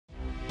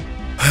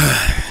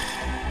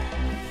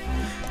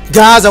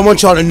Guys, I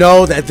want y'all to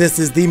know that this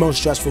is the most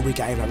stressful week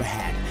I've ever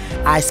had.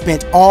 I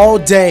spent all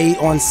day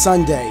on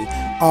Sunday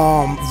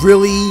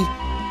really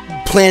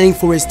planning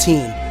for his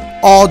team.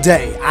 All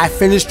day. I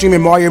finished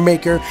streaming Mario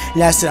Maker,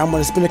 and I said I'm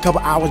going to spend a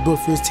couple hours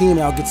building for his team, and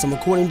I'll get some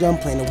recording done,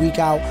 playing the week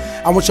out.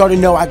 I want y'all to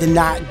know I did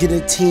not get a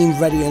team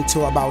ready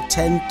until about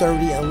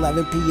 10:30,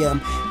 11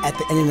 p.m. at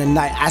the end of the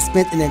night. I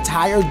spent an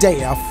entire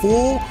day, a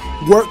full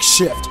work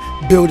shift,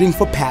 building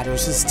for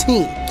Patterson's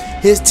team.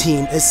 His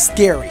team is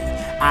scary.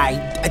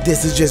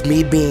 This is just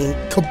me being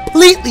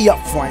completely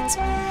upfront.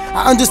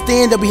 I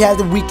understand that we have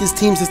the weakest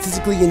team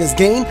statistically in this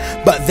game,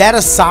 but that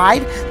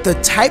aside, the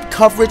type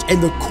coverage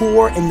and the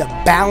core and the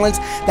balance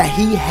that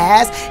he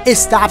has, it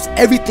stops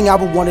everything I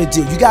would want to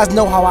do. You guys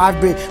know how I've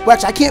been. Well,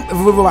 actually, I can't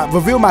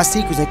reveal my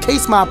secrets in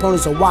case my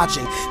opponents are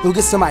watching. They'll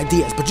get some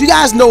ideas. But you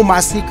guys know my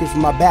secrets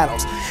from my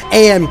battles.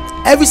 And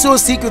every single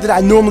secret that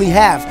I normally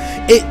have,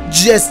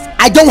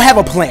 I don't have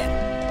a plan.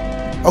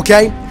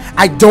 Okay?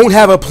 I don't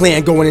have a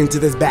plan going into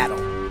this battle.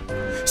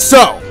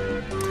 So,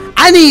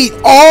 I need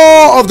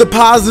all of the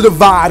positive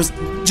vibes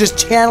just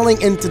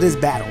channeling into this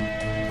battle.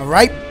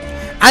 Alright?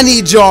 I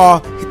need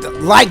y'all, hit the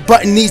like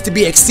button needs to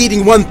be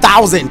exceeding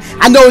 1,000.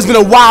 I know it's been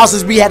a while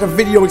since we had a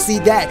video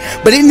exceed that,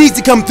 but it needs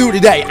to come through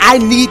today. I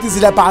need to see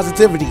that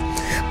positivity.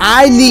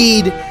 I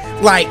need,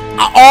 like,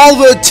 all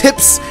the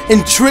tips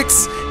and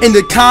tricks in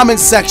the comment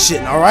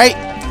section, alright?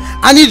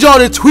 I need y'all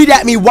to tweet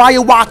at me while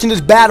you're watching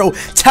this battle,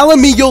 telling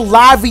me your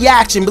live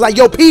reaction. Be like,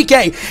 yo,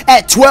 PK,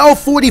 at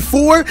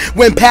 12:44,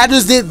 when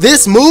Patterson did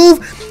this move,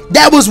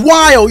 that was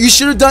wild. You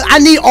should have done. I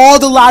need all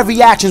the live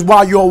reactions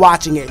while you're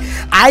watching it.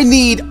 I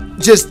need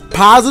just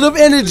positive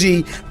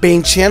energy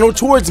being channeled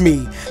towards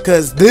me,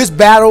 because this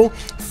battle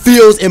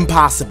feels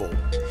impossible.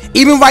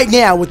 Even right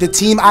now, with the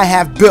team I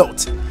have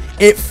built,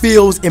 it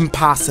feels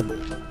impossible.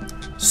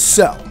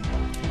 So,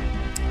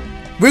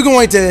 we're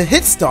going to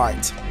hit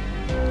start.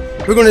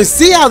 We're going to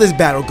see how this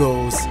battle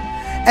goes,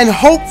 and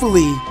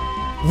hopefully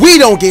we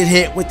don't get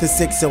hit with the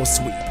 6-0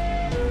 sweep.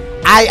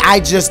 I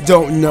just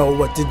don't know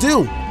what to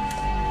do.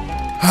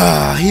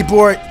 He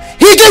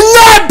did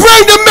not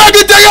bring the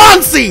Mega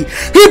Deontay!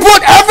 He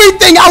brought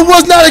everything I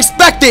was not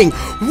expecting!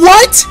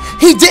 What?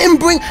 He didn't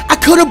bring... I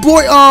could have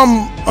brought,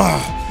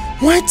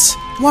 what?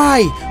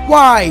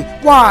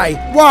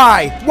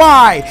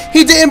 Why?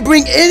 He didn't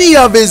bring any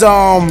of his, he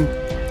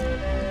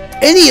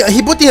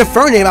brought the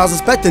Infernape. I was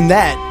expecting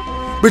that.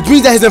 Which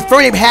means that his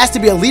Infernape has to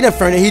be a lead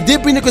Infernape. He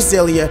did bring the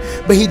Cresselia,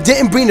 but he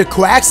didn't bring the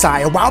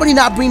Quagsire. Why would he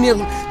not bring the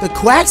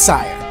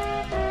Quagsire?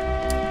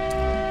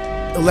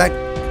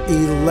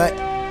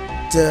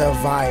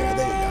 Electivire,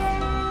 there you go.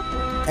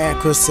 And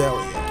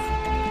Cresselia.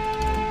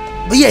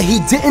 But yeah, he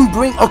didn't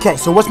bring... Okay,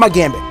 so what's my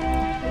gambit?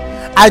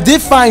 I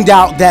did find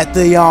out that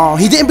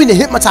he didn't bring the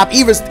Hitmontop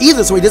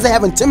either, so he doesn't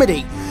have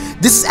Intimidate.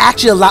 This is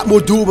actually a lot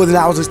more doable than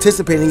I was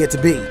anticipating it to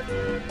be.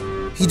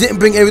 He didn't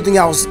bring everything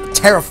I was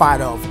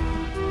terrified of.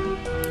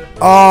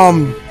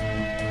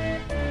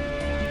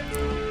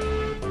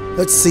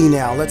 Let's see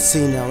now. Who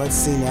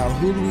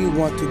do we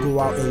want to go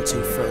out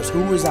into first?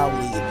 Who is our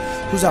lead?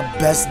 Who's our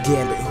best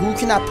gambit? Who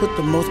can I put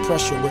the most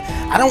pressure with?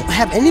 I don't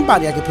have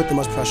anybody I can put the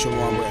most pressure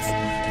on with.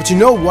 But you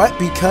know what?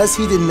 Because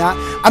he did not...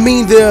 I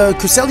mean, the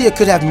Cresselia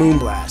could have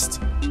Moonblast.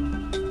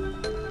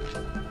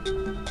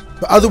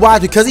 But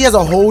otherwise, because he has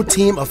a whole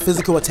team of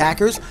physical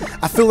attackers,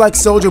 I feel like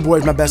Soldier Boy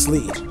is my best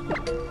lead.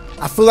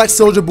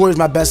 Soldier Boy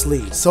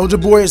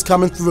is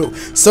coming through.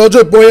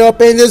 Soldier Boy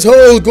up in this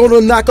hole, gonna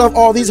knock off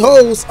all these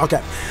holes. Okay.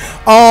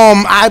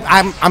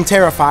 I'm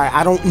terrified.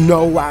 I don't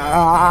know.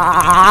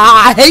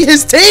 I hate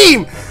his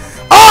team.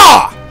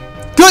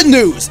 Good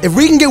news. If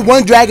we can get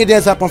one Dragon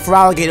Dance up on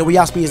Feraligatr, we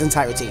outspeed his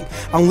entire team.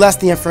 Unless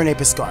the Infernape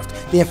is scarfed.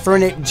 The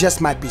Infernape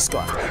just might be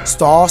scarfed.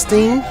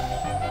 Stallstein.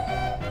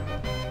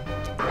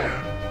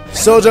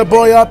 Soldier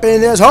Boy up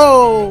in this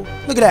hole.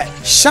 Look at that.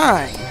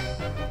 Shine.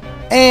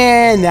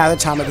 And now the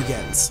timer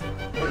begins.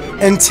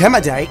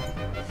 Intimidate.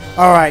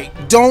 Alright,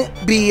 don't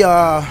be,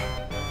 I'm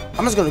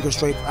just gonna go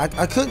straight.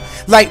 I could,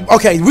 like,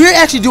 okay, we're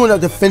actually doing a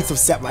defensive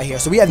set right here.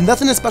 So we have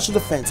nothing in special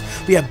defense.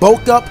 We have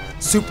bulk up,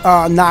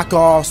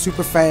 knockoff,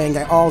 super fang,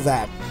 and all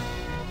that.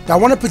 I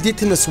want to predict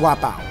him to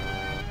swap out.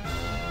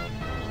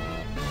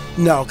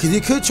 No, because he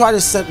could try to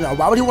set, no,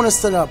 why would he want to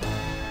set up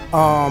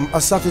a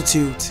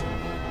substitute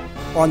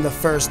on the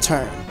first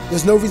turn?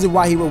 There's no reason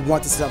why he would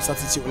want to set up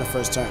substitute on the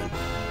first turn.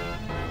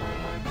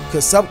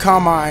 Because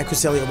Sub-Karma and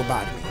Cresselia will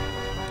body me.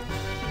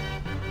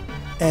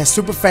 And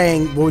Super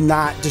Fang will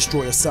not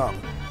destroy a sub.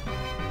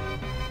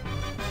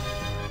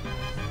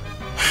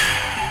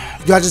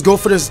 Do I just go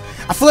for this?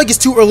 I feel like it's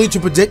too early to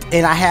predict,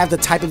 and I have the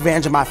type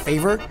advantage in my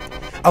favor.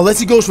 Unless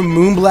he goes for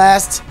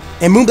Moonblast.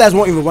 And Moonblast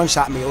won't even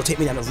one-shot me. It will take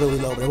me down to really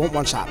low, but it won't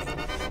one-shot me.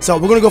 So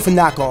we're going to go for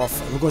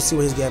Knockoff. And we're going to see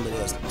what his gambit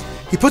is.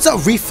 He puts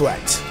out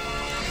Reflect.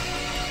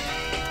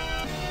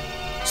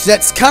 So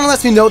that kind of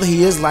lets me know that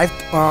he is Light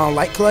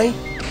Clay.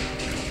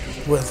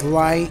 With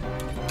Light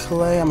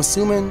Clay, I'm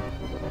assuming.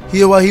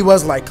 He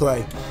was Light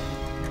Clay.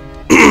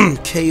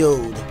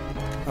 KO'd.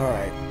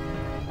 Alright.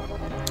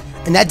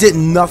 And that did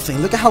nothing.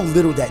 Look at how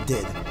little that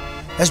did.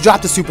 Let's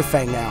drop the Super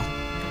Fang now.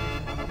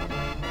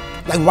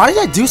 Like, why did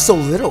I do so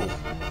little?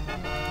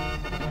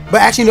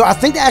 But actually, no, I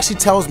think that actually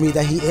tells me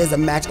that he is a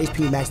max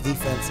HP, max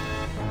defense.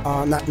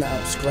 Not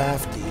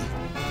Scrafty.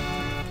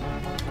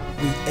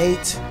 Week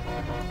 8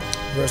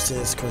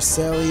 versus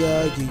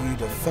Corsalia, UU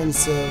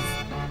defensive.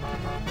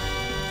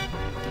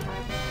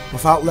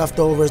 Without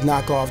leftovers,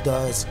 knockoff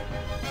does.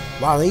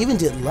 Wow, they even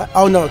did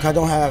oh no, I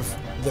don't have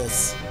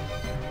this.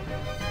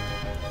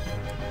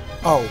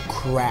 Oh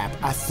crap,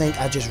 I think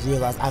I just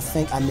realized, I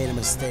think I made a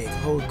mistake.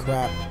 Holy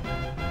crap.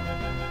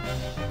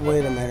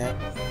 Wait a minute.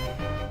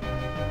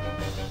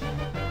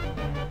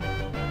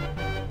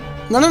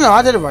 No,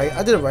 I did it right.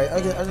 I did it right. I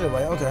did it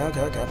right. Okay.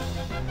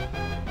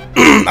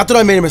 I thought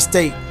I made a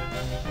mistake.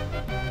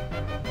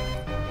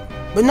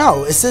 But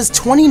no, it says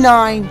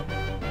 29.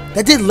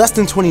 That did less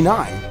than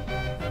 29.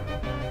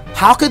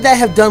 How could that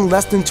have done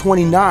less than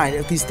 29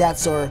 if these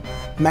stats are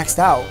maxed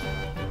out?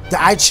 Did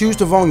I choose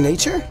the wrong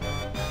nature?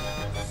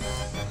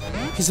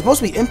 He's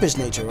supposed to be impish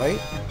nature, right?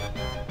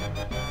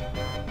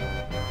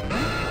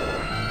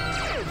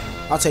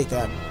 I'll take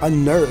that. A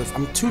nerve.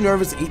 I'm too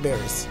nervous to eat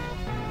berries.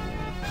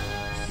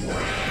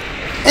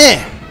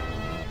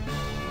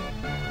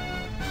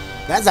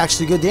 That's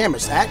actually good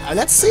damage.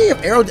 Let's see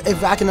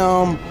if I can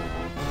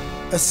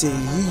let's see.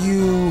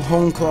 UU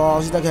home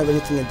claws. He's not gonna have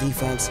anything in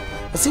defense.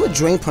 Let's see what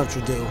Drain Punch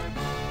will do.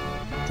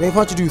 Drain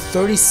Punch will do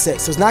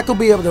 36. So it's not gonna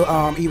be able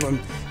to even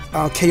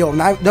KO.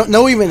 Not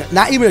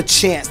even a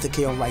chance to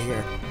KO right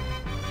here.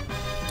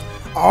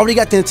 I already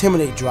got the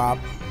Intimidate drop.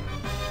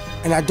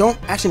 And I don't,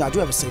 actually no, I do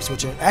have a safe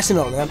switcher.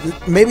 Actually no,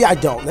 maybe I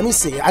don't. Let me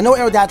see. I know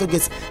Aerodactyl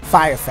gets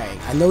Fire Fang.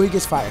 I know he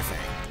gets Fire Fang.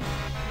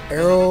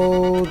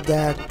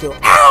 Aerodactyl.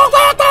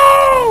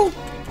 Aerodactyl!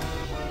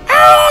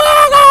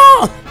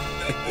 Aerodactyl!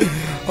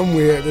 I'm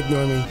weird,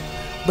 ignore me.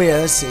 But yeah,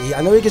 let's see.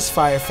 I know he gets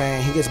Fire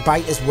Fang. He gets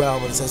Bite as well,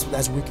 but it says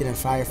that's weaker than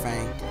Fire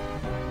Fang.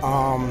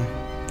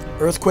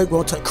 Earthquake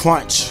won't touch.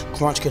 Crunch.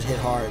 Crunch could hit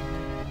hard.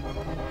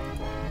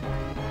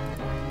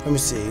 Let me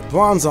see.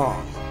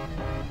 Bronzong.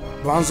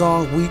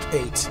 Bronzong, week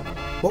 8.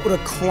 What would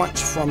a crunch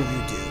from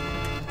you do?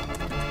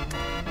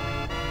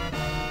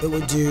 It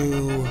would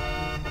do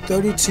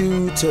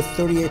 32 to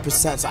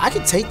 38%. So I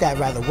could take that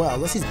rather well,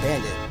 unless he's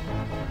Bandit.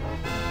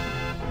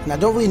 And I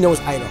don't really know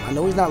his item. I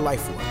know he's not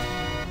Life Orb.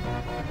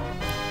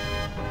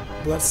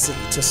 Let's see.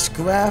 To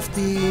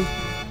Scrafty.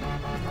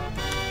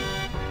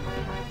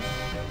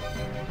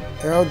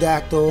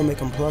 Aerodactyl, make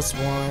him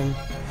 +1.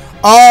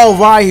 Oh,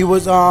 right. He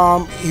was,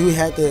 he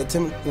had the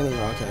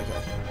okay.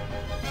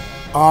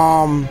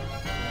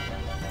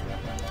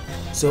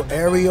 So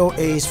Aerial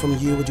Ace from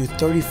you would do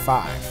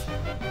 35.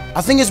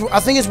 I think it's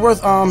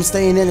worth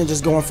staying in and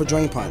just going for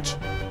Drain Punch.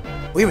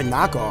 Or even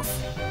knockoff.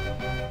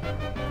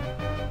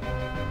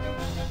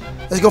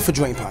 Let's go for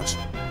Drain Punch.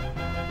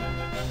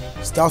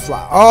 Stealth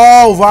Lock.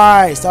 Oh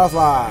right, Stealth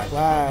Lock.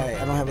 Right.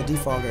 I don't have a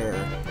defogger.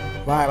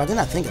 Right, why didn't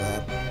I think of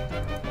that?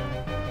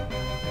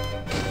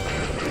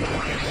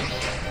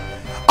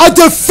 A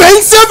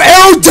defensive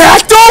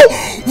Aerodactyl?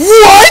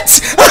 What?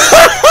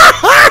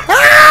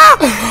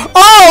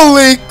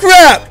 Holy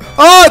crap!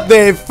 Oh,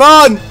 they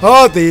fun!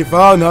 Oh, they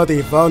fun! Oh,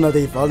 they fun! Oh,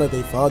 they fun! Oh,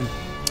 they fun!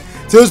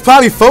 So it was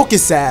probably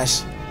Focus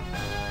Sash.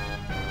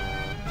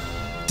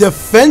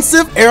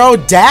 Defensive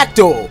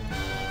Aerodactyl.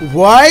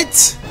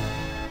 What?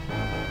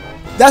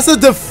 That's a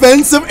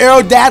defensive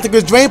Aerodactyl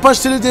because Drain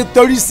Punch should have did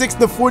 36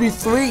 to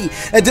 43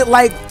 and did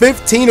like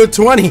 15 or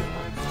 20.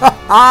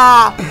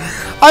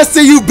 I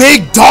see you,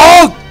 big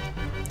dog!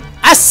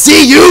 I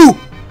see you!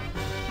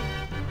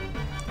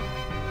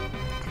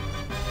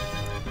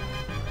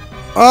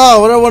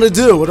 Oh, what do I want to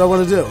do? What do I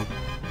want to do?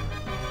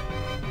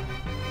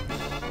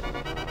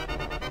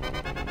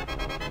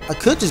 I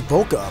could just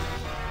bulk up.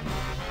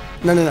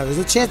 No. There's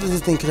a chance that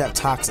this thing could have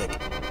Toxic.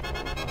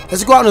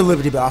 Let's go out on a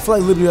Liberty Bell. I feel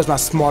like Liberty Bell is my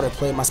smartest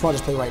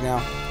play right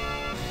now.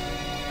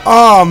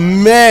 Oh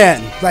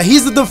man, like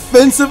he's a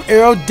defensive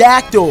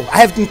Aerodactyl. I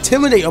have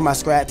Intimidate on my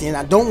Scrafty, and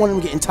I don't want him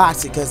getting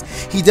Toxic because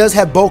he does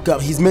have bulk up.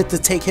 He's meant to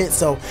take hits,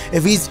 so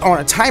if he's on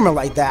a timer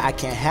like that, I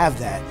can't have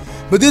that.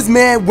 But this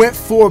man went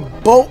for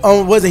both.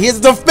 He has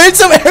a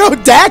defensive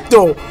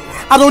Aerodactyl.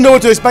 I don't know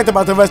what to expect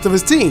about the rest of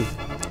his team.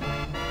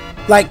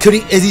 Like,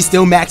 is he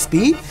still max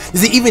speed?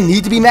 Does he even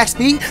need to be max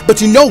speed?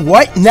 But you know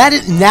what? Now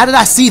that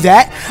I see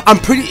that,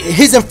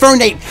 his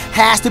Infernape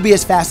has to be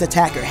his fast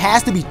attacker.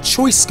 Has to be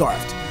Choice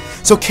Scarfed.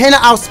 So can I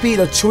outspeed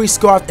a Choice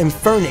Scarfed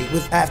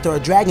Infernape after a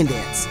Dragon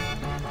Dance?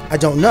 I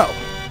don't know.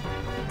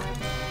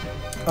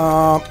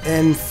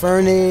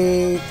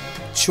 Infernape,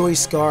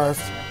 Choice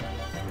Scarf.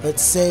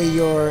 Let's say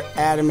you're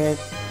Adamant.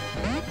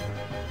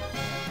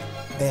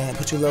 And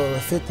put you lower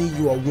at 50.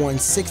 You are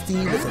 160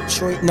 with a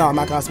Choice. No, I'm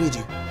not gonna outspeed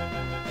you.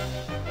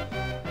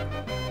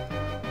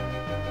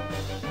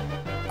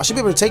 I should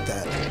be able to take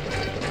that.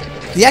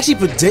 Did he actually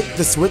predict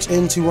the switch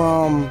into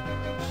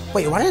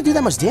wait, why did I do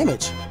that much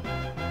damage?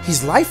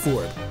 He's Life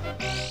Orb.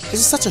 This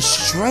is such a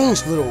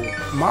strange little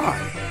mod.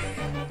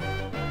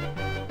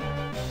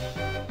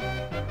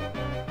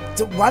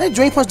 Why did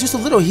Drain Punch do so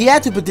little? He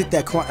had to predict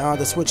that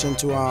the switch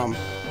into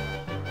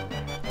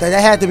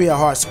that had to be a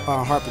hard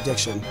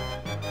prediction.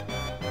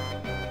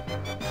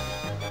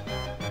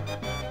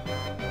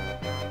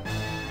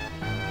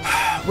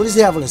 What does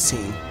he have on his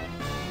team?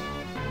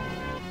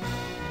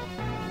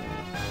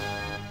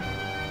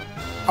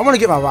 I want to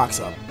get my rocks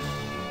up.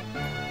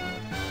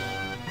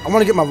 I'm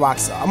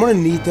going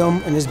to need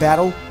them in this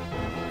battle.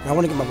 And I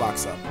want to get my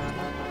rocks up.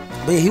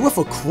 But yeah, he went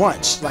for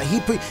crunch. Like,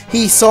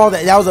 he saw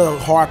that was a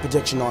hard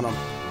prediction on him.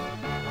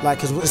 Like,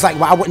 cause it's like,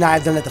 why wouldn't I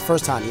have done it the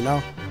first time, you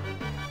know?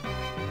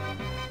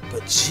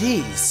 But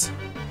jeez,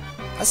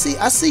 I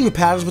see you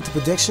patterns with the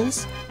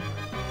predictions.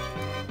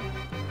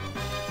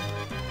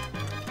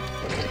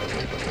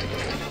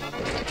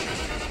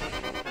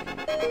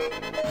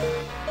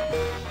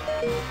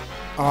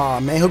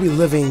 Oh man, he'll be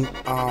living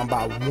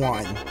by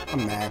 1.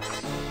 I'm mad.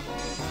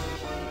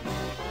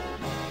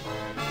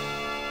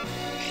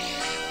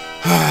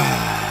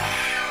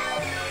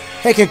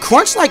 Hey, can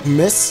Crunch like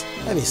miss?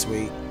 That'd be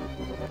sweet.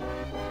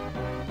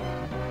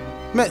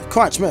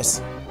 Crunch,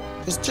 miss.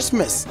 Just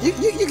miss. You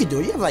can do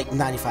it. You have like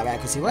 95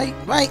 accuracy, right?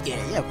 Right?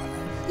 Yeah.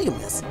 You can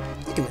miss.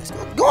 You can miss.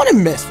 Go on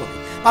and miss for me.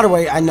 By the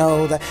way, I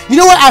know that. You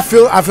know what I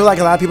feel? I feel like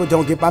a lot of people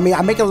don't get by me.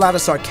 I make a lot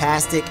of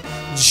sarcastic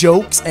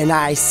jokes, and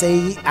I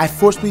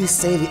forcefully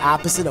say the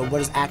opposite of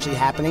what is actually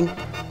happening,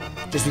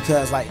 just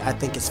because like I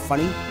think it's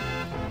funny,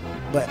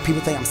 but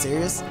people think I'm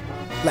serious.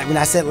 Like when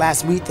I said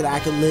last week that I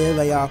could live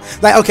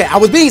like okay, I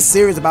was being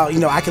serious about, you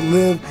know, I could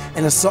live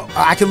a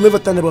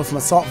Thunderbolt from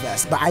Assault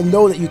Vest, but I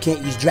know that you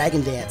can't use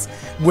Dragon Dance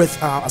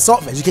with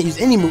Assault Vest. You can't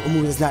use any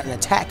move that's not an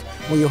attack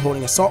when you're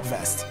holding Assault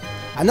Vest.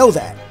 I know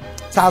that.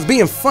 So I was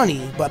being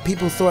funny, but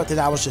people thought that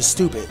I was just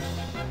stupid.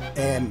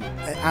 And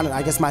I don't know,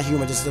 I guess my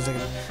humor just doesn't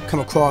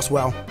come across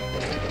well.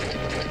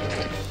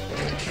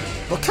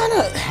 What kind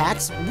of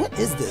hacks? What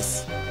is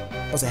this?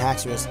 What's a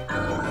Haxorus?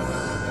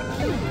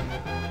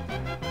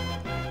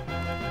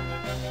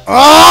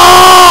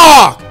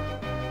 Oh!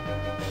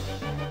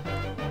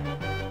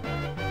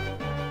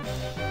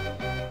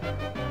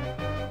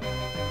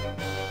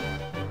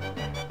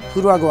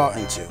 Who do I go out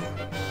into?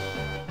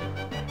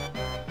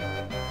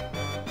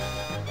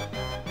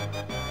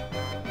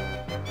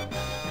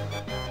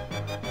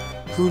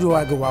 Who do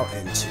I go out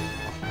into?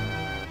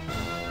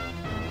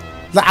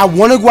 Like, I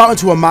want to go out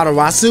into a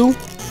Matarasu,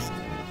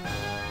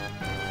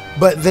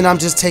 but then I'm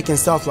just taking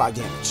stealth rock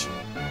damage.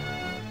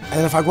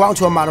 And if I go out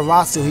into a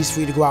Matarasu, he's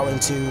free to go out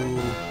into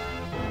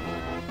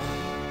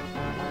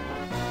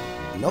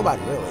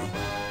nobody really.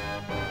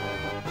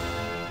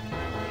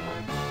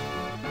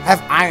 I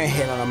have Iron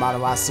Head on a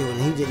Matarasu, and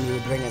he didn't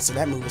even bring it, so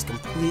that move is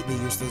completely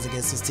useless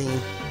against his team.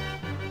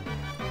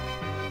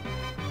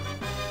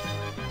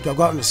 Do I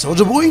go out into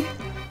Soldier Boy?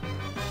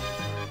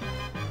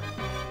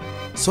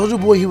 Soldier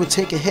Boy, he would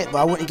take a hit, but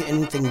I wouldn't get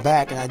anything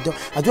back, and I do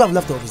have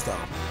leftovers though.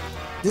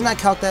 Didn't I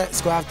count that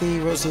Scrafty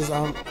versus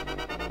no,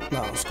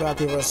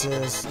 Scrafty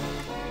versus,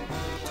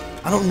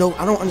 I don't know,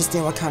 I don't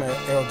understand what kind of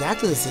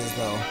Aerodactyl this is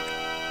though.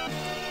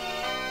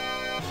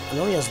 I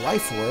know he has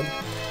Life Orb.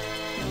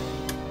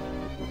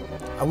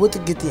 I would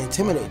get the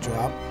Intimidate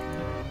drop.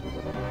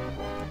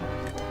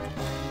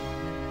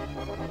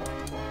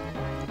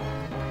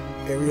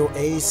 Aerial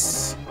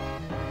Ace.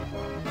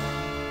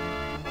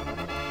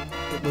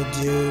 It would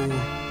do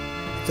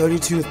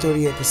 32 to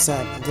 38%,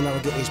 and then I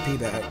would get HP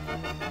back.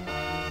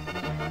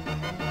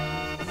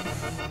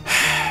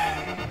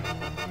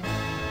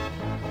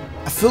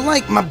 I feel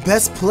like my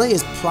best play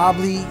is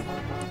probably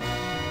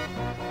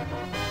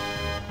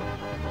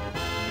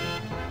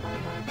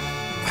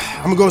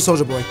I'm gonna go to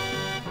Soldier Boy.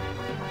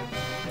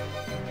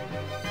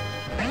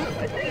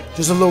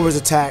 Just to lower his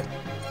attack.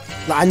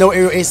 Like, I know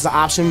Aerial Ace is an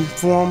option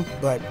for him,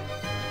 but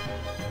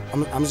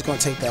I'm just gonna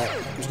take that.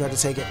 I'm just gonna have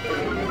to take it.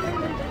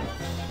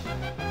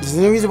 There's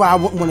no reason why I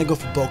wouldn't want to go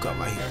for Bulk Up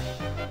right here.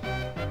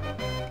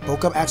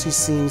 Bulk Up actually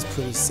seems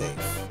pretty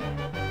safe.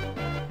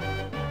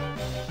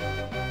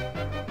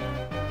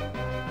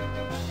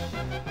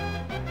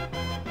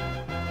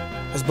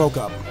 Let's Bulk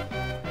Up.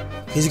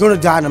 He's going to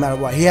die no matter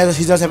what. He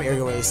does have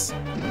Aerial Ace.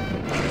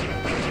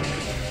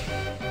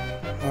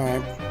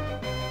 Alright.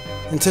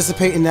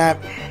 Anticipating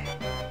that.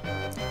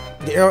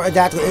 The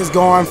Aerodactyl is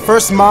gone.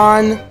 First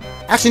Mon.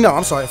 Actually, no,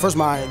 I'm sorry. First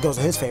Mon goes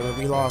in his favor.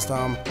 We lost,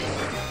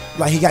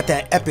 like, he got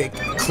that epic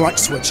crunch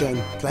switch in.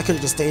 I could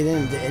have just stayed in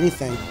and did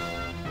anything.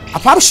 I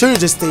probably should have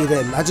just stayed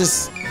in. I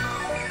just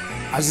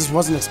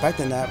wasn't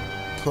expecting that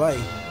play.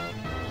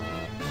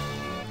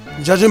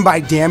 Judging by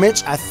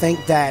damage, I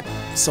think that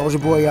Soldier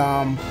Boy,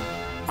 I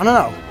don't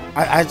know.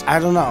 I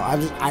don't know.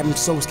 I'm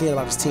so scared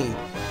about this team.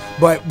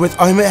 But with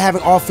him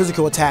having all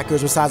physical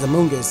attackers besides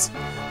Amoonguss,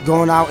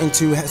 going out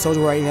into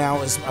Soldier Boy right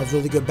now is a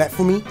really good bet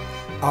for me.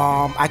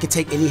 I can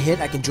take any hit.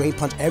 I can Drain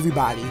Punch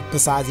everybody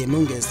besides the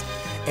Amoonguss.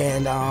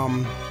 And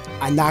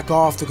I knock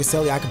off the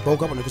Cresselia. I can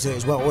bulk up on the Cresselia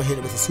as well, or hit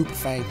it with a Super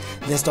Fang,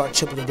 and then start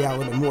chipping it down a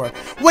little bit more.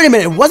 Wait a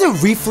minute,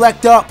 wasn't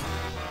Reflect up?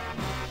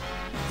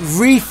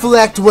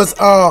 Reflect was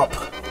up.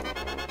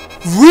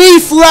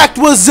 Reflect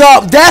was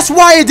up. That's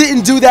why it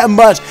didn't do that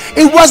much.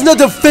 It wasn't a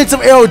defensive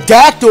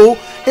Aerodactyl.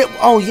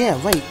 Oh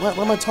yeah, wait. What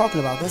am I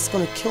talking about? That's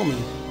gonna kill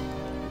me.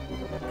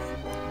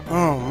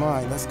 Oh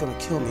my, that's gonna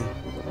kill me.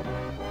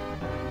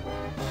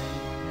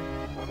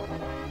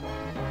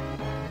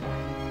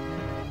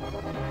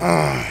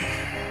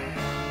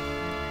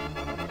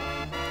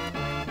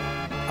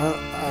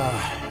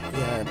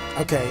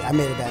 Okay, I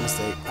made a bad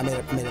mistake. I made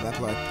a bad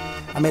play.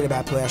 I made a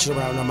bad play. I should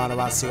have went out no matter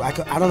what too. I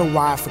don't know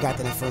why I forgot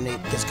that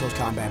Infernape gets close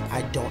combat.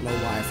 I don't know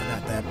why I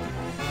forgot that.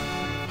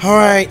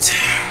 Alright.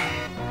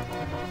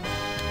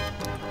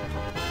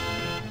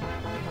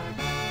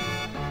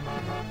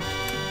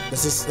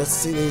 Let's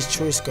see these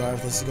choice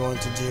scarf. This is going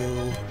to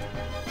do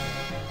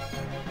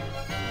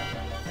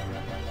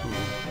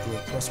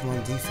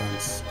 +1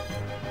 defense.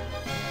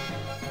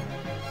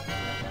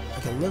 I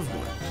can live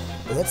one.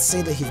 But let's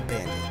say that he's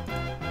banded.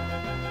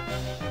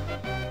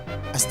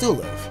 I still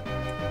live.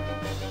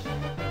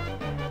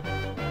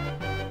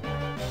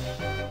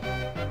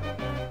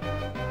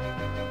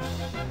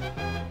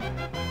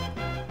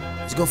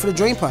 Let's go for the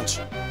Drain Punch.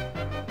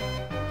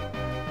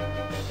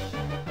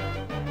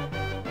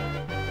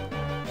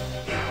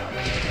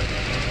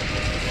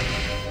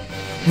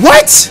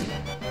 What?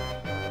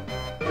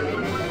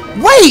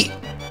 Wait!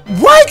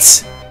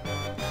 What?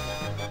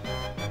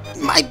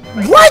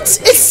 What?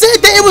 It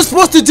said that it was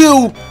supposed to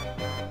do.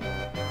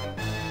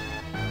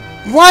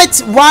 What?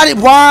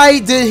 Why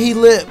did he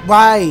live?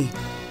 Why?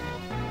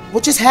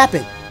 What just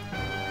happened?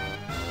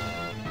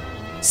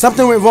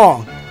 Something went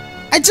wrong.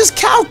 I just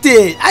calced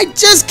it.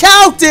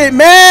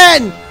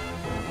 Man.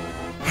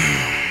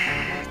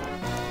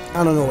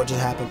 I don't know what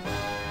just happened.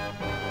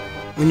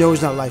 We know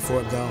he's not Life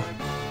Orb though.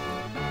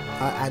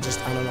 I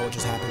don't know what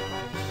just happened.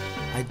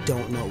 I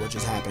don't know what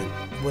just happened.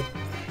 What?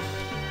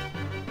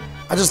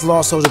 I just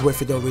lost Soldier Boy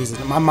for no reason.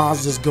 My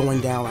mom's just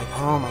going down like,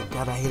 oh my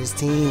god, I hate his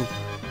team.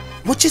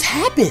 What just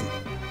happened?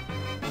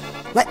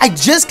 Like, I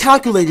just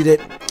calculated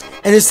it,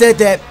 and it said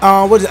that,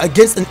 what is it,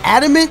 against an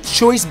Adamant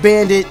Choice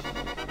Bandit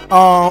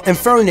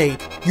Infernape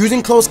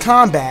using close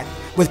combat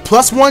with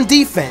 +1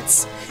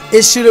 defense,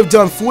 it should have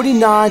done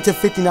 49 to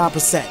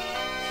 59%.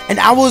 And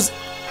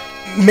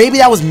maybe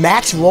that was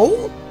max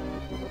roll?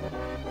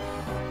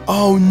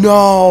 Oh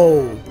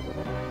no!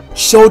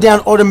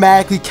 Showdown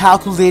automatically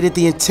calculated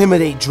the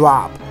Intimidate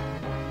drop,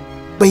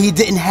 but he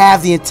didn't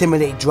have the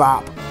Intimidate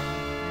drop.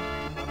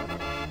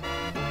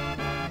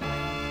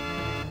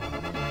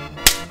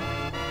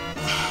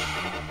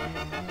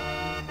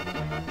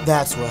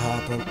 That's what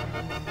happened.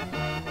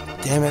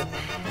 Damn it.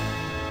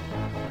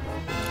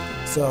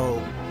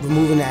 So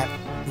removing that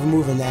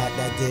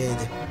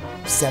did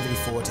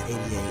 74 to 88.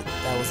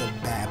 That was a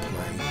bad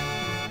play.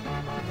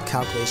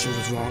 Calculation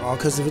was wrong, all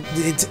because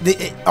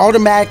it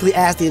automatically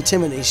asked the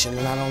Intimidation,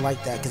 and I don't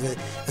like that because it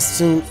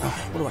assumes.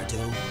 What do I do?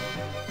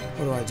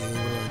 What do I do?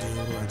 What do I do?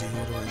 What do I do?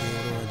 What do I do?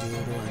 What do I do?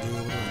 What do I do?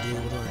 What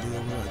do I do?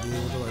 What do I do?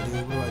 What do I do?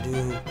 What do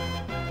I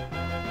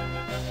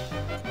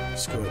do?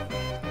 Screw it.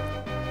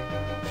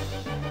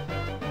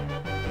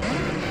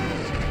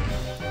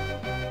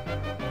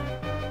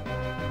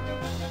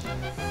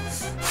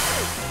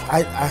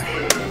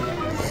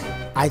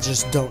 I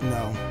just don't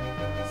know.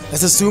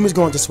 Let's assume he's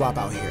going to swap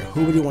out here.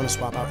 Who would he want to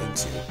swap out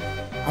into?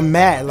 I'm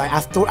mad. Like, I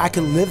thought I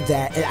could live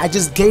that, and I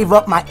just gave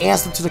up my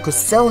answer to the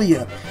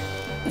Cresselia.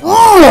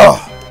 Ugh!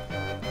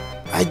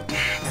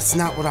 That's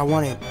not what I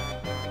wanted.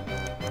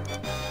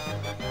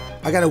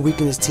 I gotta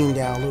weaken this team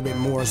down a little bit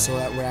more so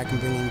that way I can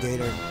bring in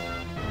Gator.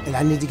 And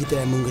I need to get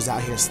that Mungas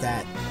out here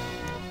stat.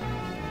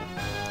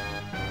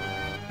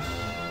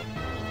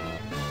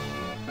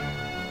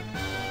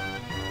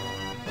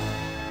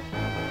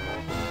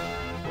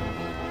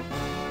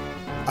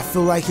 I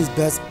feel like his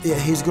best, yeah,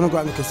 he's gonna go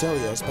out in the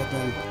Cresselia,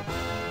 expecting.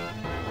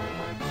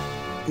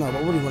 No,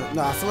 but what do you want?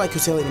 No, I feel like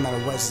Cresselia, no matter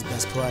what, is his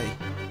best play.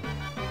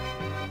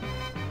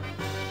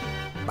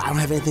 But I don't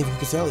have anything for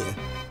Cresselia.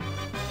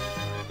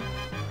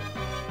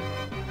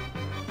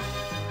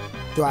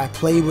 Do I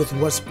play with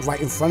what's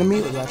right in front of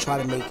me, or do I try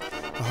to make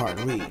a hard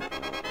read? Is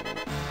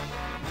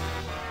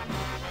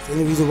there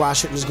any reason why I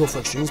shouldn't just go for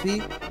extreme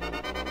speed?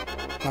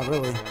 Not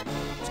really.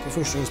 Let's go for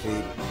extreme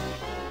speed.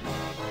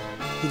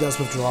 He does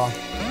withdraw.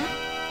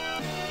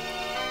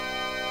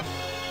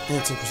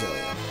 Into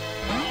Cresselia.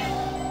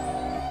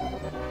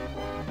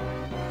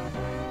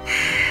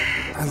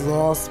 I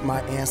lost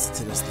my answer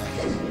to this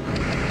thing.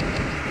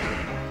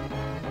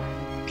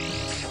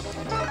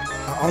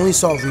 I only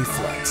saw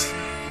Reflex.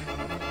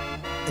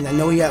 And I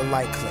know he had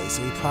Light Clay,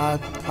 so he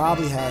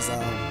probably has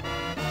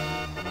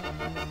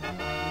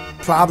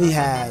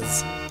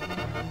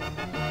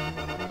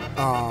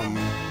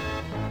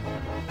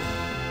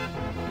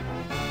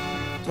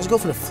just go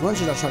for the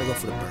flinch, or I'll try to go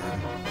for the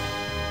burn.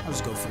 I'll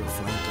just go for the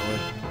flamethrower.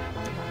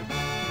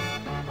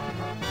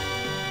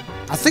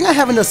 I think I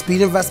have enough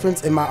speed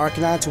investments in my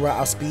Arcanine to where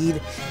I'll speed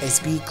a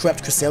speed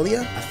crept Cresselia.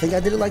 I think I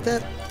did it like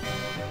that.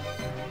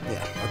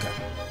 Yeah, okay.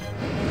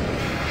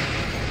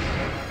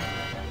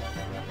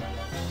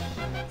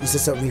 He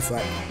sets up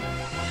Reflect.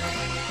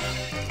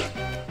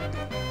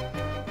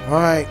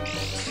 Alright.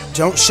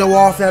 Don't show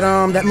off that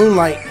that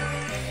Moonlight.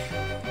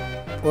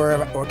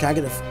 Or can I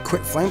get a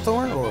quick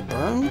Flamethrower or a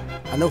burn?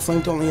 I know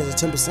Flamethrower only has a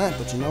 10%,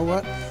 but you know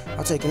what?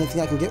 I'll take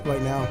anything I can get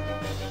right now.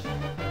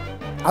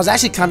 I was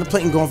actually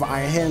contemplating going for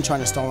Iron Head and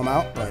trying to stall him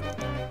out, but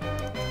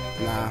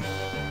nah.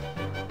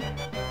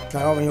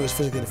 I already know he's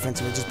physically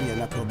defensive. It'd just be an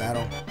uphill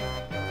battle,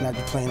 and I'd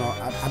be playing on.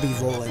 I'd be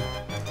rolling.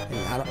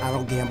 And I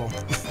don't gamble.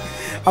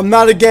 I'm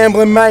not a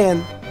gambling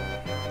man.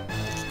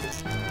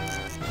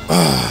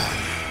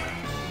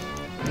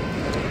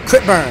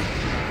 Crit burn.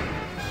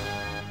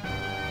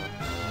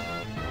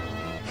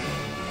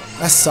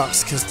 That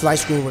sucks, because the light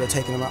screen would have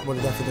taken him out, would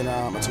have definitely been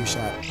a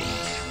 2-shot.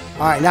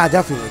 Alright, now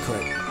definitely a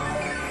crit.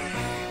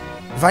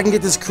 If I can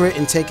get this crit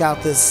and take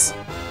out this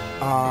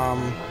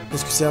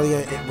this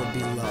Cresselia, it would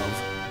be love.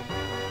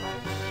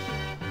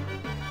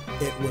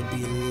 It would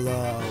be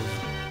love.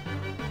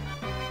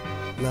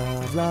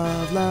 Love,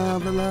 love,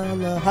 love, love,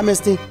 love. Hi,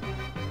 Misty.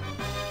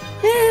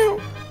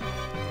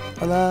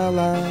 Love,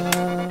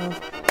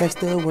 love. Makes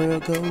the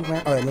world go round.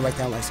 Alright, let me write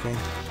down light screen.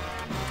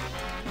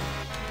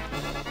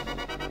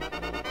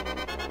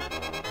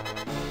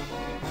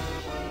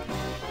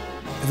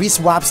 If he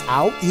swaps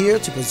out here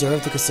to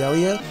preserve the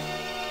Cresselia.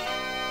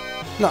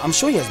 No, I'm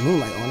sure he has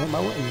Moonlight on it. Why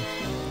wouldn't he?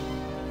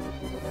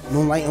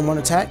 Moonlight in one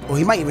attack? Or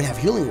he might even have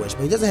Healing Wish,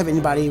 but he doesn't have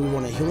anybody we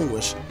want a Healing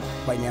Wish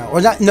right now. Or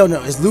not, no,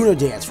 it's Lunar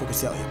Dance for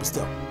Cresselia, but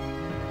still.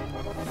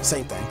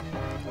 Same thing.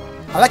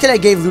 I like how they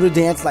gave Lunar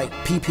Dance like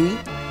PP,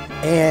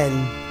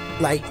 and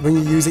like when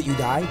you use it, you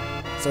die.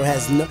 So it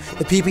has no,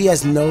 the PP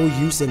has no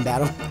use in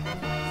battle.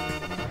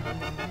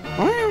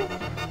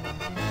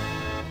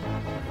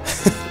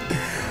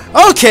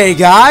 Okay,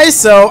 guys,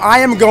 so I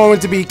am going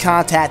to be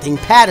contacting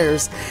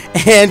Patters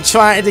and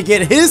trying to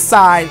get his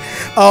side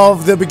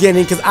of the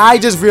beginning, because I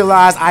just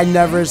realized I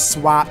never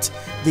swapped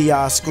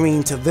the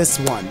screen to this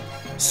one.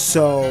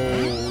 So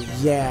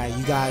yeah,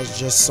 you guys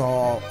just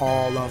saw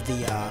all of the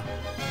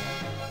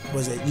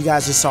you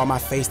guys just saw my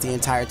face the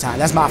entire time.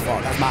 That's my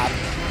fault. That's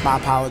my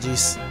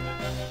apologies.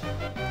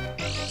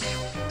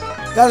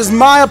 That is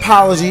my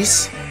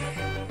apologies.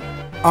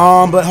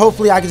 But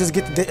hopefully I can just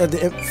get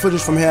the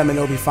footage from him and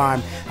it'll be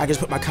fine. I can just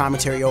put my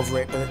commentary over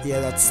it, but yeah,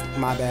 that's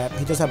my bad.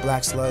 He does have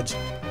Black Sludge.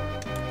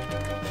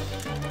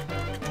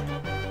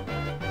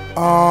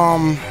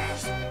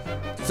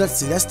 Let's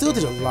see, that still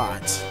did a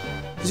lot.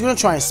 He's gonna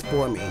try and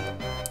spore me.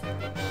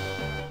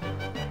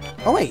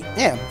 Oh wait,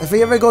 yeah. If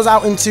he ever goes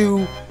out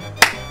into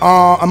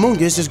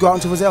Amoonguss, just go out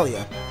into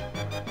Roselia.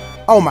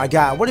 Oh my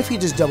god, what if he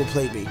just double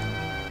played me?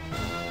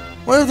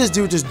 What if this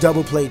dude just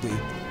double played me?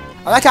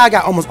 I like how I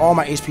got almost all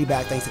my HP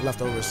back thanks to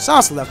leftovers. Shout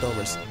out to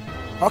leftovers.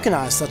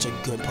 Arcanine is such a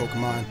good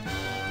Pokemon.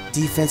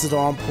 Defense is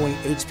on point,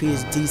 HP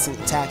is decent,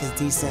 attack is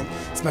decent,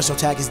 special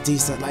attack is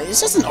decent. Like, it's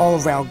just an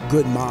all-around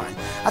good mon.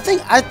 I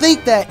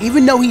think that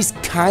even though he's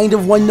kind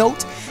of one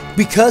note,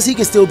 because he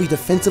can still be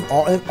defensive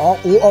or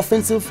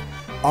offensive,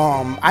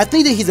 I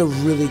think that he's a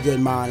really good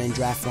mon in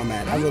draft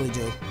format. I really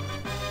do.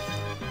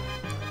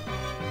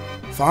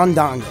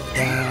 Fandango.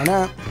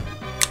 Da-na.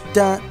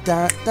 Da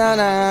da da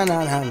na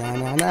na na na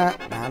na na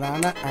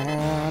na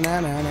na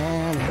na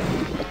na.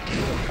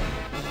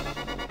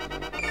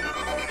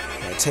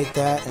 Take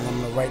that, and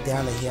I'm gonna write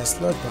down that he has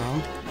Sludge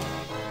Bomb.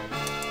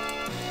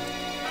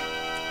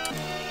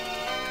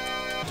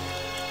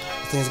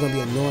 I think it's gonna be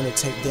annoying to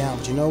take down,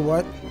 but you know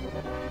what?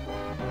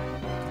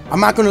 I'm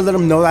not gonna let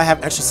him know that I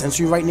have extra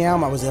sensory right now,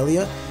 my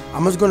Roselia.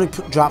 I'm just gonna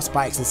drop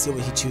spikes and see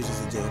what he chooses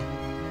to do.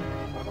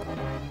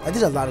 I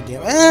did a lot of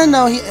damage.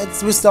 No,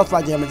 it's with stealth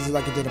fly damage,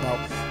 like I did about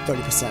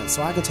 30%,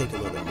 so I can take a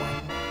little bit more.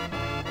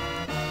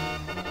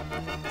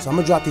 So I'm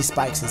gonna drop these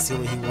spikes and see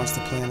what he wants to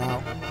plan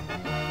out.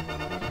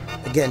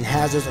 Again,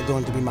 hazards are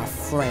going to be my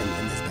friend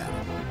in this battle.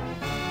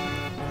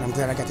 And I'm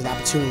glad I got the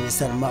opportunity to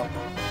set him up.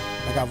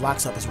 I got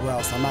rocks up as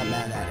well, so I'm not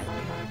mad at it.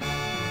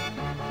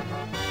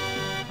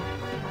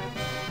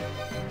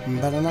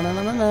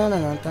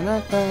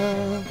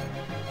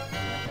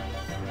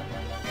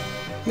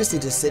 Misty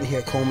just sitting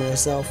here combing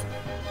herself.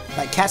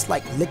 Like, cats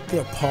like lick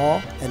their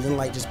paw and then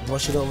like just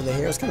brush it over their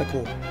hair. It's kind of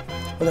cool.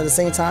 But at the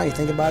same time, you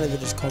think about it, they're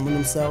just combing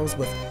themselves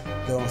with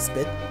their own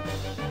spit.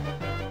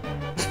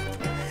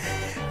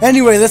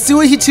 Anyway, let's see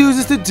what he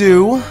chooses to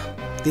do.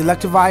 The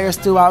Electivire is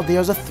still out there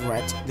as a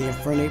threat. The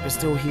Infernape is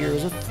still here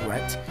as a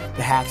threat.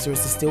 The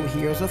Haxorus is still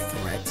here as a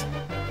threat.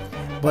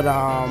 But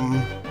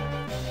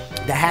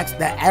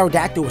that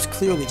Aerodactyl was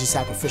clearly just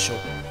sacrificial.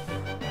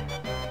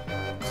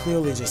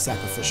 Clearly just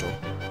sacrificial.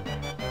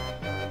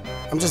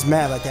 I'm just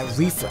mad like that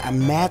reflect. I'm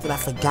mad that I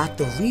forgot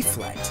the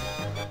reflect.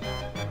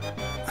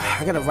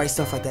 I gotta write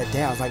stuff like that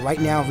down. Like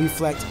right now,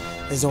 reflect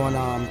is on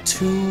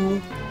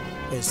 2.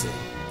 Let's see.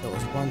 That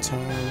was 1 turn.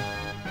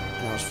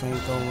 And I was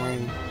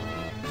flamethrowing.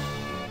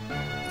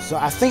 So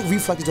I think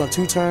reflect is on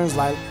 2 turns.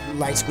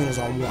 Light screen is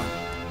on 1.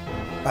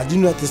 But I do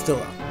know that this still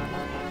up.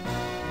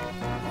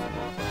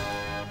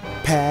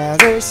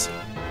 Patters,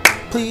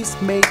 please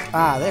make.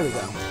 There we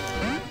go.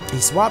 He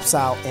swaps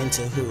out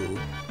into who?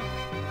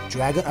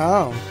 Dragon.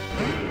 Oh.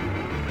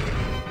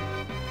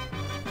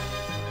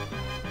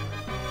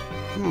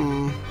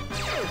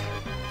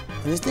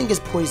 And this thing is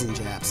poison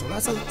jab, so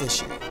that's an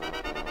issue.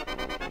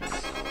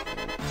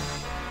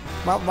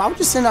 Why would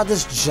you send out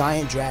this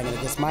giant dragon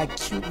against my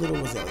cute little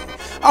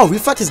Roselia? Oh,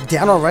 reflect is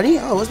down already?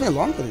 Oh, it's been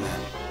longer than that.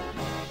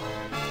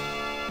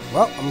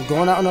 Well, I'm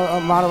going out on a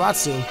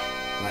Mataratsu.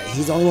 Like,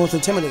 he's the only one with the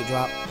Intimidate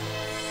drop.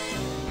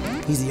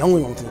 He's the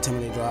only one with the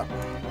Intimidate drop.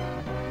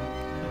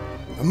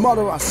 A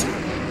Mataratsu.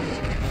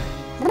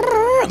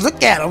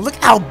 Look at him. Look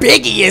how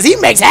big he is. He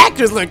makes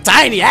hackers look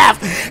tiny.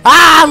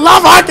 I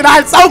love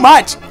Arcanine so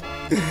much.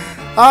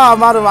 Oh,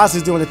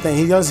 Amaterasu's doing the thing.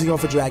 He goes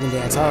for Dragon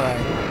Dance. All right.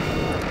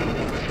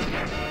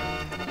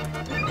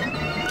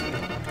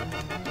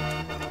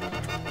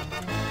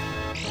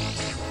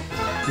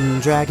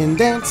 Dragon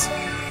Dance.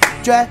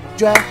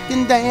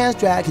 Dragon Dance.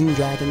 Dragon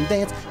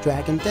Dance.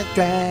 Dragon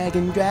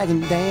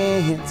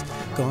Dance.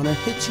 Gonna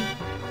hit you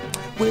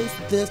with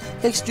this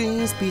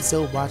extreme speed,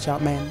 so watch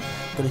out, man.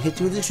 Gonna hit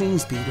you with extreme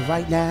speed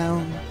right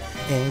now.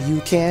 And you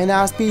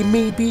cannot speed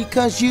me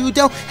because you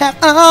don't have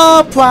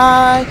a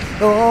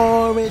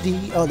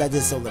priority. Oh, that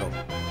did so little.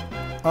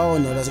 Oh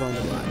no, that's going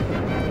to do a lot.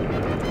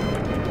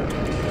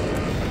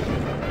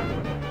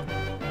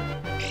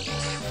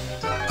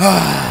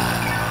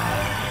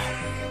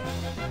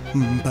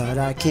 But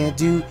I can't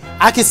do.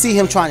 I can see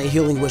him trying to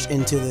Healing Wish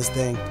into this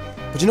thing.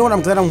 But you know what?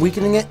 I'm glad I'm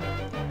weakening it.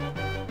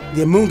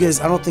 The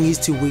Amoonguss, I don't think he's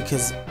too weak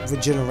because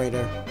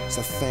Regenerator is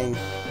a thing.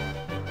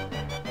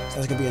 So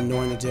that's going to be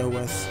annoying to deal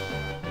with.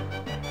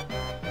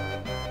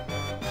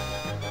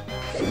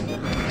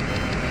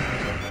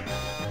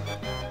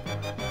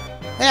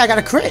 Hey, I got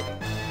a crit!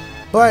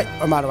 But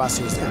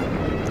Amaterasu is down.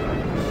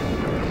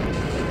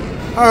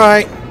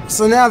 Alright,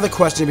 so now the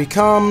question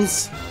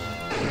becomes...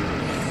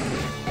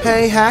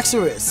 Hey,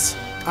 Haxorus,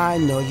 I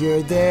know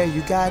you're there,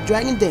 you got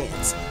Dragon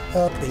Dance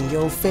up in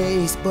your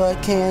face,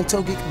 but can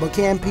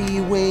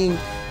P-Wing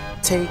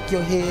take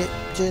your hit?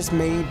 Just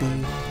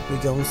maybe.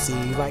 We're gonna see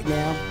right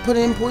now. Put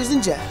in Poison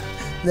Jab.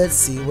 Let's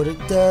see what it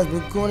does.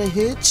 We're gonna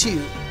hit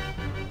you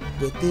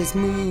with this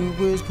move.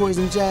 Where's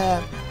Poison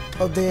Jab?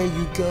 Oh, there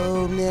you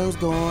go. Nail's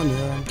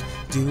gonna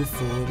do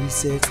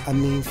 46. I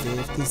mean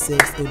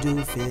 56. It'll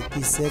do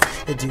 56.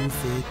 It'll do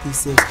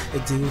 56.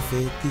 It'll do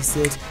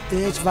 56.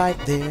 It's right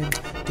there.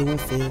 Doing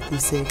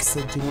 56.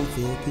 Doing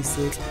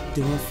 56.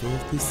 Doing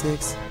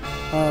 56.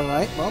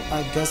 Alright, well,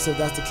 I guess if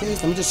that's the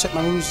case, let me just check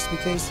my moves just in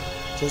case,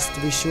 just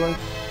to be sure.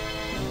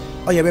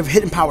 Oh yeah, we have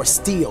Hidden Power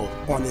Steel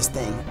on this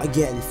thing,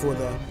 again, for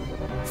the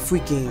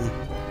freaking,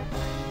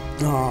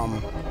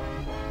 what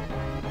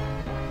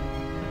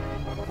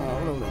am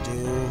I gonna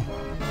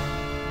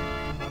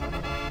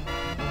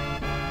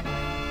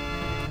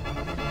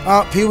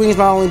do? P-Wing's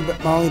my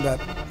only bet,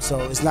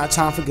 so it's not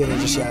time for getting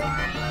just yet.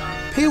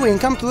 P-Wing,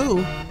 come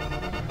through.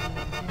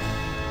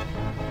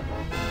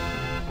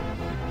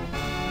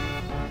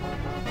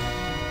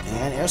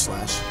 And Air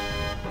Slash.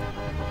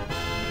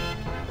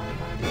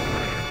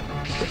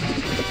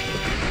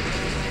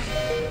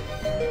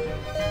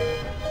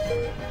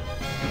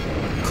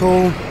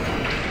 Cool.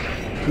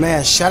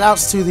 Man,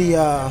 shoutouts to the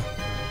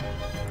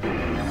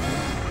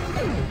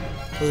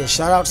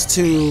shoutouts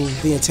to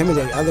the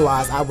Intimidator.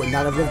 Otherwise, I would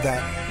not have lived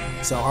that.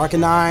 So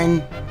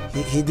Arcanine,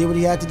 he did what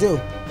he had to do.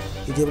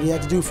 He did what he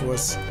had to do for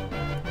us.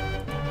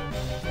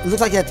 It looked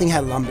like that thing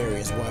had Lumberry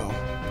as well.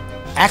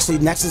 Actually,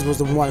 Nexus was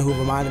the one who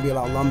reminded me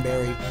about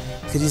Lumberry,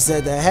 because he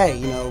said that, hey,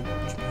 you know,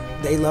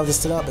 they love to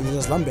sit up and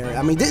just Lumberry.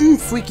 I mean, didn't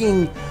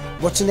freaking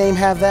what's your name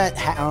have that?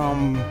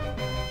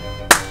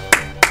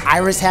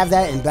 Iris have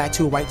that in Black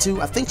 2 or White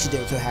 2? I think she did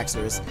it to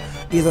Haxorus.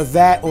 Either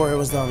that or it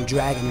was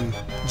Dragon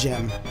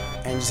Gem,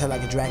 and just had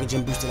like a Dragon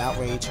Gem boosted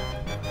Outrage.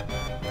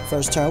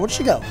 First turn, where'd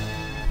she go?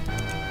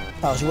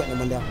 Oh, she went in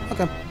the window.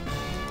 Okay.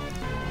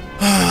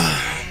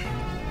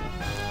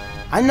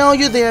 I know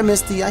you're there,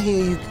 Misty. I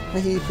hear you. I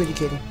hear you, pretty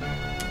kitty.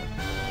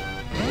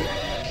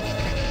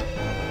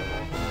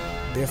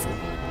 Careful.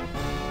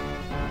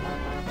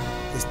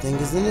 This thing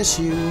is an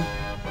issue.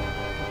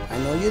 I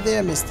know you're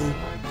there, Misty.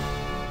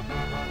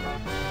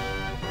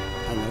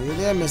 I know you're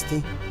there,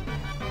 Misty.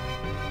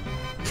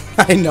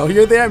 I know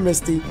you're there,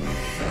 Misty.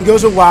 He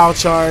goes with Wild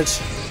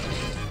Charge.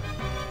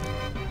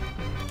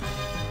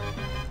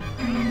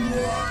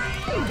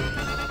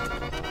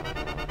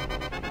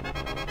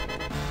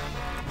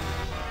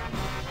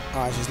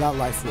 Alright, she's not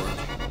Life Orb.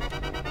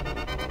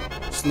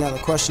 So now the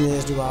question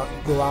is, do I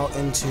go out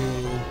into,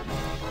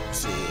 let's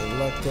see,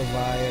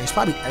 Electivire? It's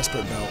probably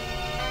Expert Belt.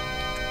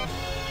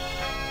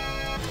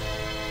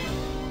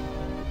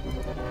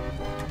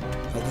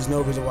 Like, there's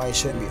no reason why it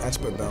shouldn't be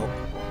Expert Belt.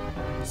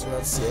 So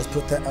let's see, let's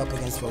put that up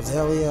against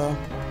Roselia.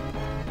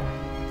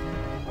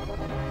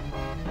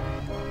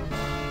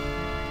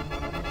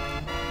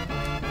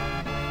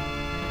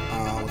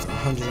 With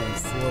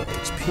 104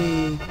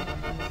 HP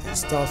and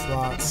Stealth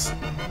Rocks.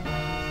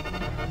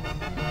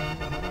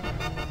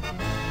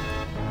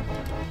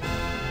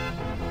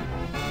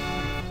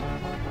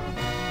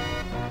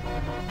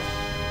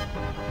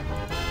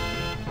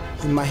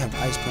 He might have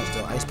Ice Punch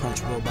though. Ice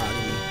Punch will bother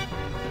me.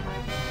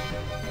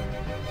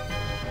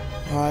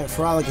 Alright,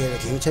 Feraligatr,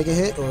 can you take a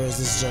hit, or is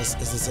this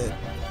it?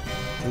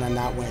 Can I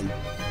not win?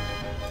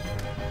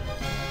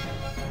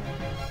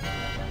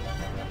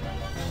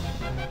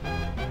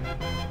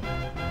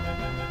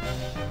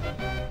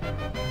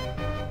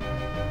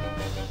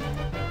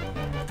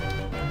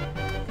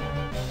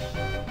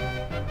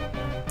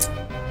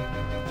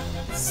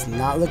 It's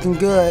not looking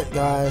good,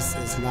 guys.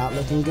 It's not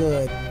looking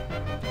good.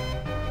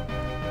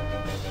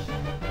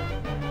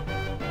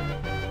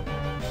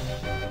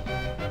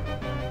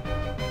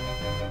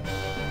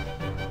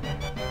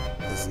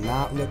 is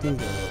not looking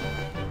good.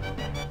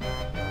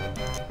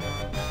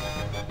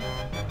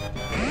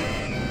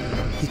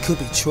 He could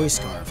be choice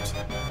scarfed.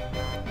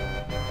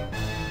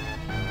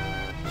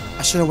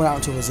 I should have went out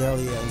into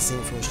Rosalia and seen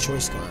if it was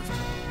choice scarfed.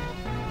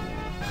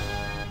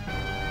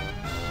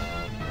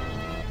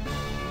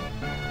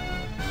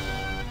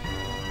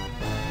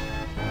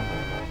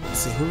 Let's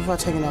see, who have I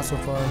taken out so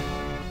far?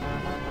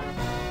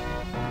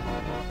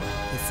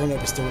 The front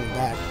up is still in the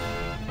back.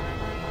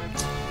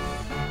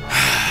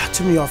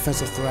 Too many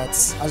offensive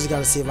threats. I just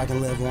gotta see if I can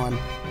live one.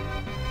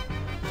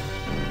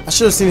 I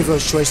should have seen if it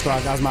was choice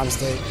scarfed. That was my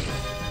mistake.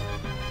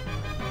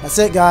 That's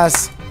it,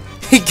 guys.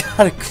 He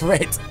got a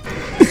crit.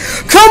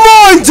 Come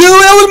on, dude!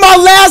 It was my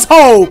last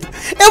hope!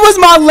 It was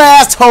my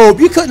last hope!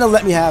 You couldn't have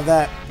let me have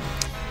that.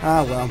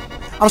 Ah, well.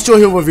 I'm sure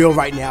he'll reveal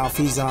right now if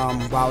he's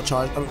wild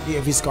charge,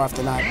 if he's scarfed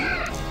or not.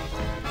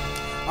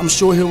 I'm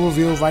sure he'll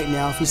reveal right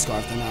now if he's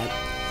scarfed or not.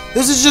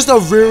 This is just a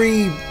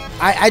very...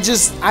 I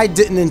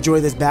didn't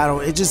enjoy this battle.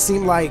 It just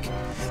seemed like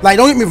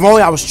don't get me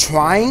wrong, I was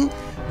trying,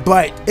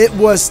 but it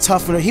was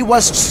tough. He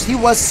was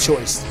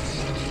choice.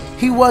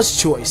 He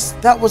was choice.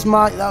 That was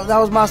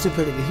my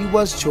stupidity. He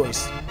was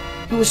choice.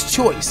 He was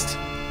choiced.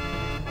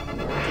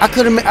 I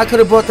could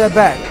have brought that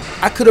back.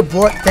 I could have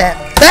brought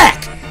that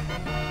back.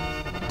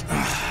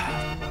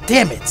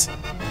 Damn it.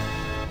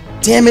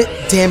 Damn it.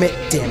 Damn it.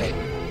 Damn it.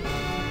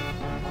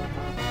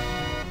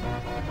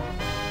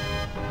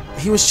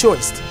 He was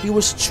choiced. He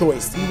was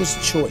choiced. He was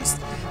choiced.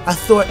 I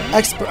thought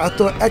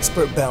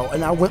expert belt,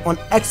 and I went on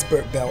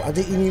expert belt. I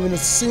didn't even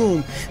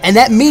assume, and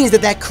that means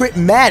that crit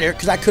mattered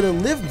because I could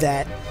have lived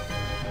that.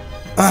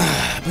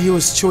 But he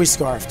was choice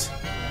scarfed,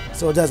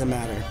 so it doesn't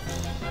matter.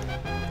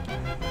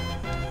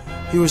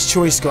 He was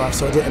choice scarfed,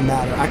 so it didn't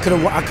matter. I could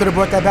have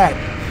brought that back.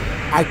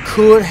 I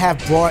could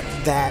have brought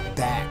that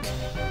back.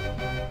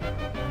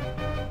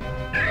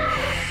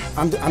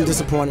 I'm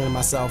disappointed in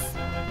myself.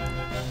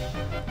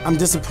 I'm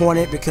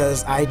disappointed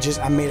because I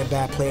made a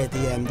bad play at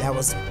the end.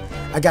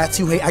 I got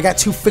too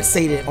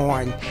fixated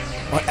on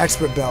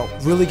expert belt.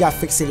 Really got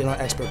fixated on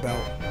expert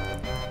belt.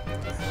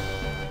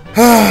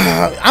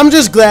 I'm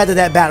just glad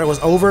that battle was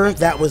over.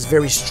 That was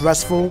very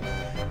stressful.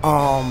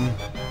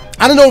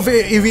 I don't know if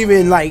it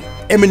even like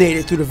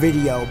emanated through the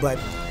video, but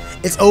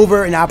it's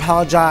over, and I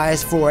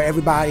apologize for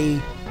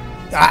everybody.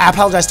 I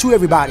apologize to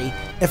everybody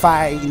if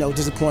I,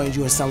 disappointed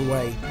you in some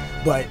way.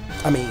 But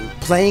I mean,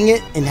 playing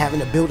it and having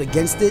to build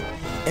against it,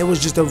 it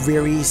was just a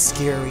very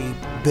scary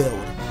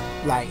build.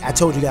 Like I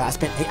told you guys, I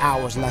spent 8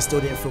 hours and I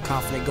still didn't feel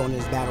confident going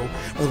into this battle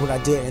with what I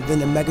did. And then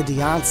the Mega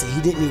Deontay,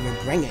 he didn't even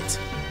bring it.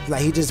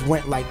 Like he just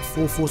went like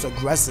full force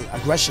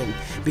aggression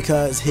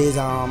because his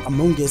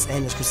Amoonguss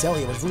and his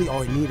Cresselia was really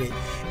all he needed,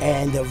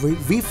 and the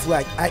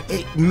reflect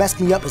it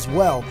messed me up as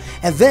well.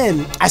 And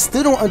then I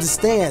still don't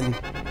understand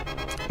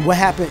what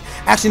happened.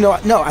 Actually,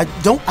 no, I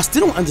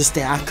still don't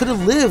understand. I could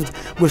have lived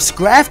with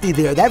Scrafty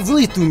there. That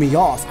really threw me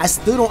off. I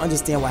still don't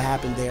understand what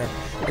happened there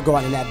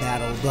going in that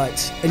battle.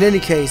 But in any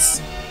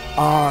case,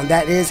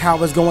 that is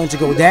how it's going to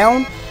go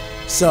down.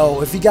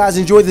 So if you guys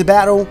enjoyed the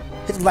battle,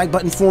 hit the like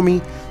button for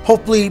me.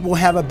 Hopefully we'll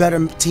have a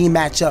better team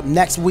matchup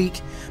next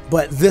week,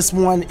 but this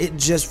one, it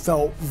just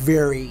felt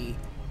very,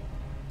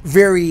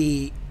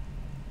 very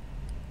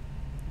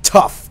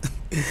tough.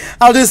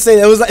 I'll just say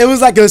that it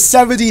was like a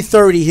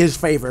 70-30 his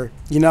favor,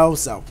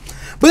 so.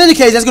 But in any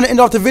case, that's going to end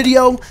off the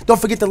video. Don't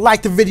forget to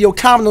like the video,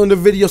 comment on the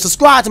video,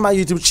 subscribe to my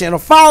YouTube channel,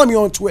 follow me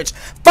on Twitch,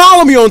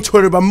 follow me on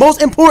Twitter, but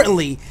most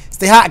importantly,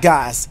 stay hot,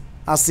 guys.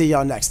 I'll see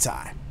y'all next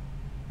time.